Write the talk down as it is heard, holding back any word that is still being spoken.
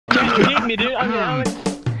get me, dude. I'm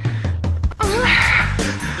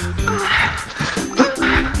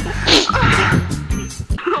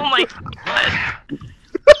oh my god.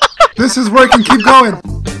 This is working, keep going.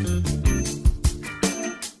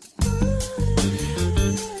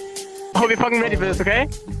 I hope you're fucking ready for this, okay?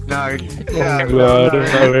 No. Yeah, God, I'm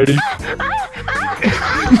not ready.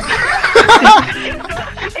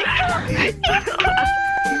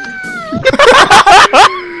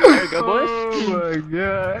 There we go, boys. Oh my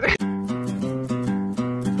god.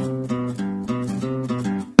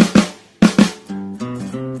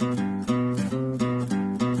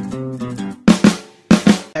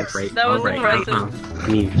 That was impressive.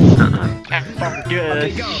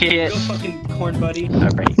 Good shit. Go fucking corn buddy.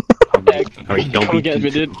 Alright. Alright, don't be get me,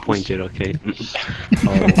 dude. disappointed, okay?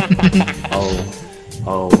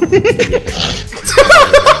 Oh.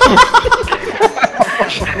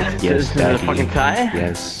 Yes, daddy. Fucking tie?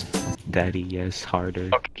 Yes, daddy, yes, harder.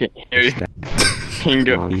 Okay, here you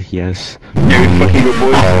go. Mommy, yes. Here you fucking go,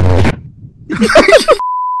 boy.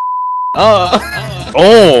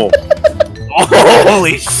 Oh!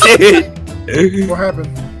 Holy shit! What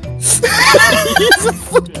happened?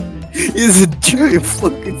 He's a giant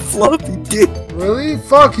fucking floppy dick. Really?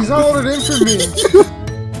 Fuck, he's not loaded in for me.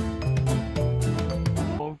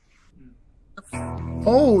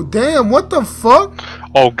 Oh, damn, what the fuck?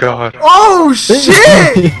 Oh god. Oh,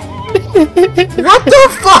 shit! What the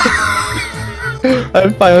fuck? I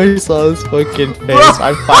finally saw his fucking face.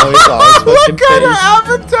 I finally saw his fucking What kind of face.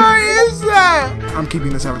 avatar is that? I'm keeping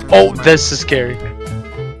this avatar. Oh, this is scary.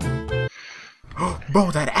 Bro,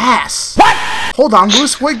 that ass! What? Hold on,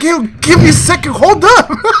 Lewis. Wait, give me a second. Hold up!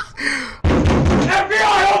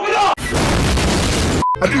 FBI, open up!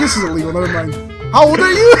 I think this is illegal. Never mind. How old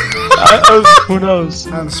are you? Who knows?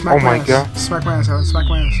 Smack Oh my ass. god. Smack my ass, Alan. Smack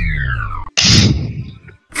my ass.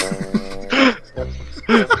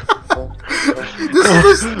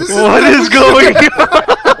 What is going on?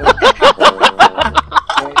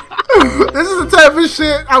 This is the type of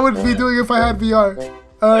shit I would be doing if I had VR.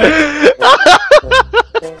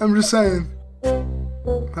 I'm just saying.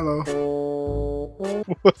 Hello.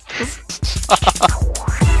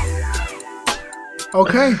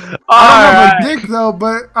 Okay. I don't have a dick though,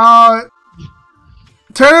 but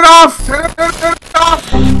turn it off! Turn it off!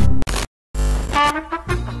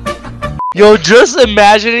 Yo, just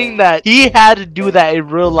imagining that he had to do that in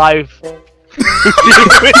real life. I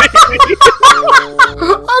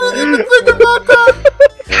didn't even think about that!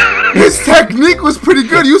 His technique was pretty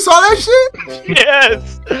good. You saw that shit?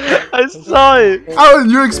 Yes, I saw it. Oh, and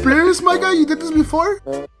your experience, my guy? You did this before?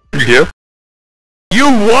 Yeah. You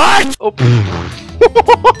what? Oh.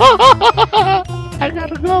 I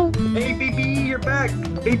gotta go. Hey, baby, you're back.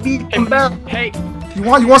 Baby, come back. Hey. You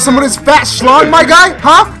want some of this fat schlong, my guy?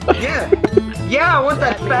 Huh? Yeah, I want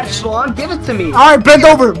that fat schlong. Give it to me. Alright, bend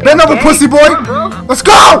over, pussy boy. Come on, bro. Let's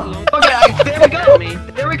go! Okay, there we go.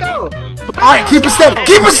 There we go. Alright, keep it steady.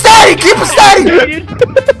 Keep it steady! Keep it steady!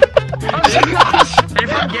 Are you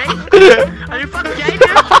fucking gay? Are you fucking gay,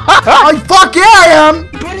 dude? Oh, fuck yeah, I am!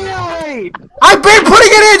 I've been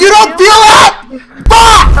putting it in! You don't feel that?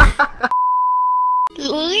 Fuck!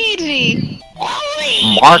 Luigi!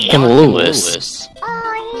 Mark and Lewis.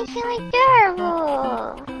 Oh, he's so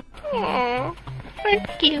adorable! Aww,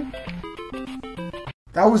 thank you.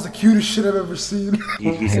 That was the cutest shit I've ever seen.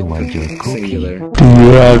 Hey, why you're Singular. Do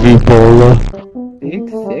you have Ebola? Big,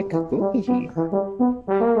 thick booty.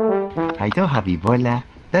 I don't have Ebola.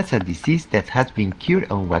 That's a disease that has been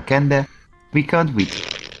cured on Wakanda. We can't wait.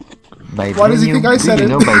 Vibranium. Why does he think I said Do you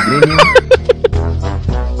it? know vibranium?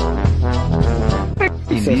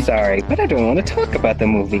 I'm so sorry, but I don't want to talk about the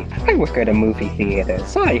movie. I work at a movie theater,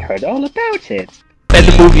 so I heard all about it. And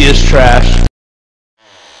the movie is trash.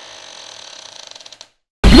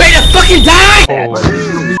 You ready to fucking die? What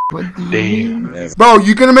do you mean? Bro,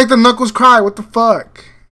 you're gonna make the knuckles cry. What the fuck?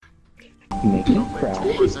 Make me cry.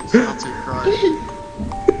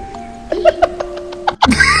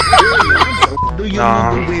 Do you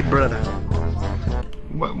know the way, brother?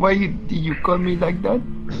 Why did you call me like that?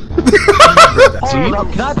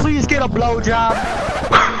 Can I please get a blowjob?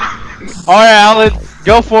 Alright, Alan,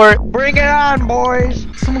 go for it. Bring it on, boys.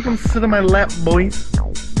 Someone come sit on my lap, boys.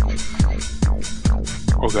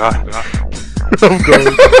 Oh god. I'm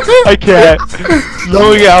going. I can't.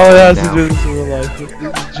 Knowing Alan has to do this in real life.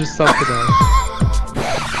 It's just something else.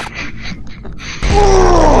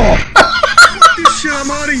 This shit,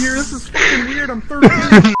 I'm out of here. This is fucking weird. I'm 13.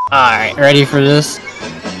 Alright, ready for this?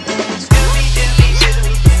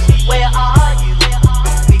 Where are you?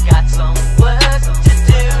 We got some work to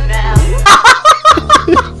do now.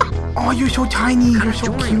 Oh, you're so tiny. You're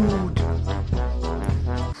so cute.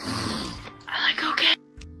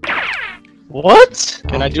 What?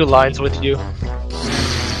 Can I do lines with you?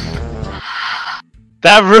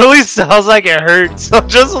 That really sounds like it hurts.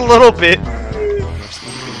 Just a little bit.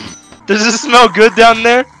 Does it smell good down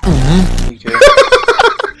there? Okay.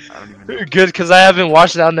 Good, because I haven't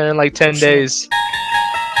washed down there in like 10 days.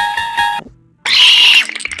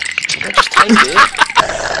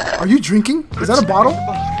 Are you drinking? Is that a bottle?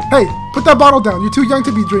 Hey, put that bottle down. You're too young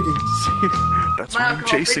to be drinking. That's why I'm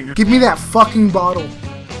chasing her. Give me that fucking bottle.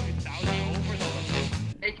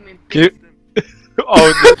 Dude.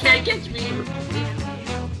 Oh, Can't catch me.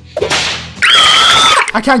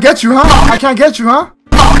 I can't get you, huh? I can't get you, huh?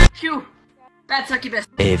 Q. Bad succubus.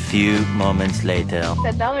 A few moments later.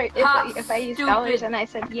 The dollar, if I use dollars, and I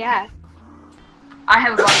said yeah. I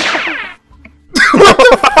have a bottle.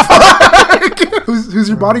 Who's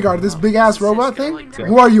your bodyguard? This big ass robot thing?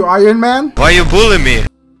 Who are you, Iron Man? Why you bullying me?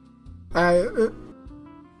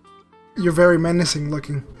 You're very menacing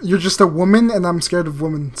looking. You're just a woman, and I'm scared of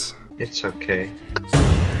women. It's okay.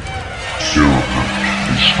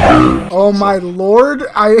 Oh my lord,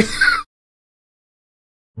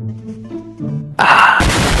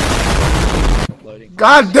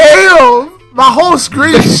 God damn! My whole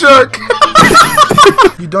screen shook!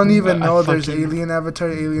 You don't even know there's alien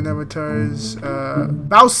avatars,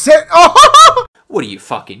 Bowset. Oh! What are you,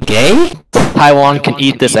 fucking gay? Taiwan can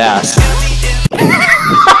eat this ass.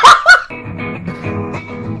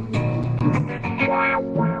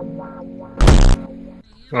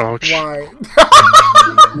 ouch. Why?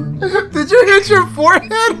 Did you hit your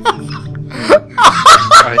forehead?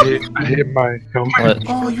 I hit my helmet.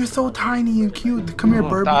 Oh, you're so tiny and cute. Come here,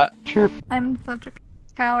 Burb. I'm such a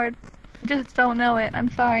coward. I just don't know it. I'm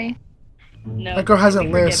sorry. No. That girl has a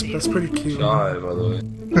lisp. That's pretty cute. Shy, by the way.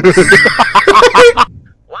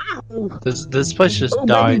 This place just Oh,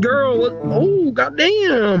 died. baby girl. Oh,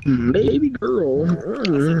 goddamn. Baby girl.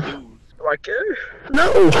 Do I care?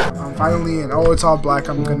 No. I'm finally in. Oh, it's all black.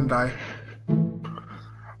 I'm gonna die.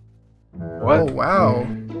 What? Oh, wow.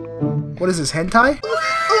 What is this, hentai?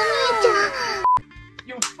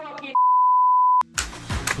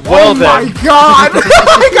 Well oh then. my god!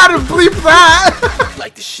 I gotta bleep that!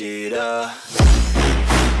 Like the shit